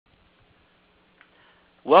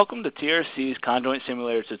Welcome to TRC's Conjoint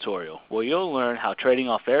Simulator tutorial, where you'll learn how trading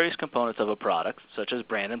off various components of a product, such as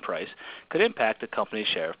brand and price, could impact a company's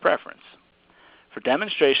share of preference. For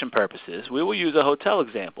demonstration purposes, we will use a hotel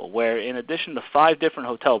example where, in addition to 5 different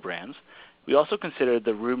hotel brands, we also consider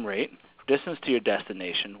the room rate, distance to your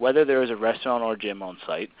destination, whether there is a restaurant or gym on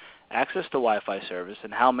site, access to Wi-Fi service,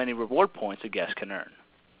 and how many reward points a guest can earn.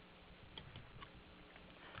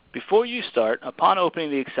 Before you start, upon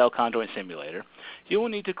opening the Excel Conjoint Simulator, you will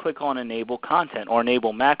need to click on Enable Content or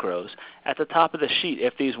Enable Macros at the top of the sheet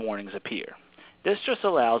if these warnings appear. This just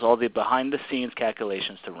allows all the behind-the-scenes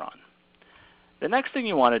calculations to run. The next thing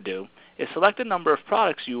you want to do is select the number of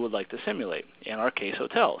products you would like to simulate, in our case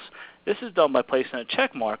hotels. This is done by placing a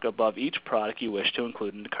check mark above each product you wish to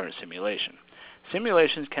include in the current simulation.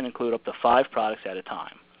 Simulations can include up to 5 products at a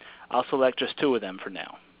time. I'll select just 2 of them for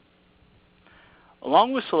now.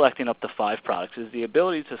 Along with selecting up to 5 products is the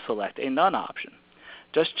ability to select a None option.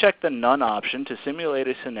 Just check the None option to simulate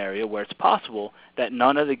a scenario where it's possible that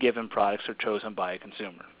none of the given products are chosen by a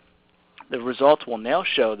consumer. The results will now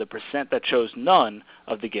show the percent that chose none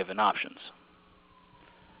of the given options.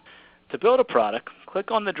 To build a product,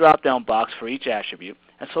 click on the drop-down box for each attribute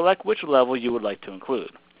and select which level you would like to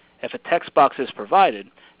include. If a text box is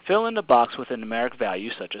provided, fill in the box with a numeric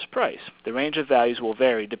value such as price. The range of values will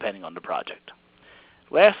vary depending on the project.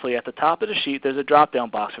 Lastly, at the top of the sheet, there's a drop-down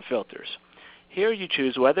box for filters. Here you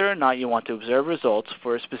choose whether or not you want to observe results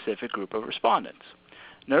for a specific group of respondents.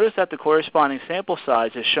 Notice that the corresponding sample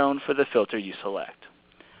size is shown for the filter you select.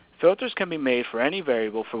 Filters can be made for any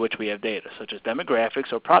variable for which we have data, such as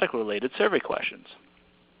demographics or product-related survey questions.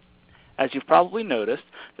 As you've probably noticed,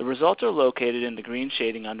 the results are located in the green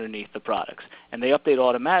shading underneath the products, and they update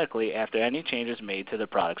automatically after any changes made to the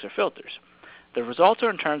products or filters. The results are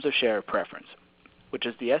in terms of share of preference, which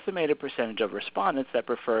is the estimated percentage of respondents that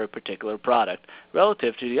prefer a particular product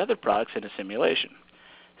relative to the other products in a simulation.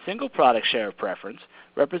 Single product share of preference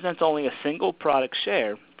represents only a single product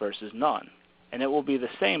share versus none, and it will be the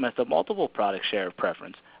same as the multiple product share of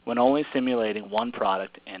preference when only simulating one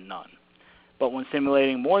product and none. But when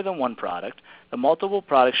simulating more than one product, the multiple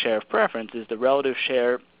product share of preference is the relative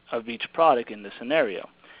share of each product in the scenario,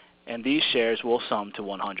 and these shares will sum to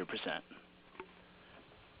 100%.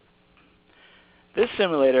 This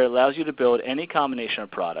simulator allows you to build any combination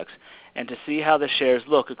of products and to see how the shares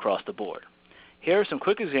look across the board. Here are some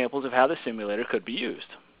quick examples of how the simulator could be used.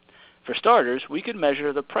 For starters, we could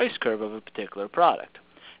measure the price curve of a particular product.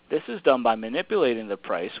 This is done by manipulating the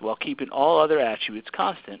price while keeping all other attributes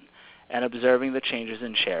constant and observing the changes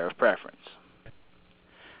in share of preference.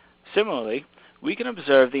 Similarly, we can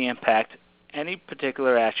observe the impact any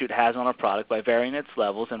particular attribute has on a product by varying its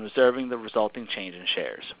levels and observing the resulting change in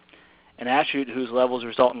shares. An attribute whose levels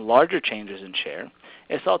result in larger changes in share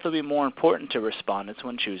is thought to be more important to respondents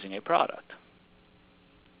when choosing a product.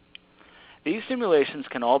 These simulations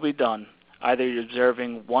can all be done either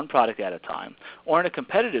observing one product at a time or in a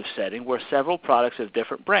competitive setting where several products of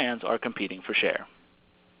different brands are competing for share.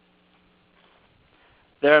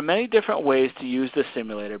 There are many different ways to use this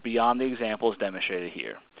simulator beyond the examples demonstrated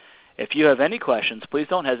here. If you have any questions, please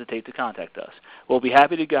don't hesitate to contact us. We'll be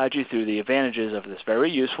happy to guide you through the advantages of this very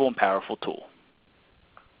useful and powerful tool.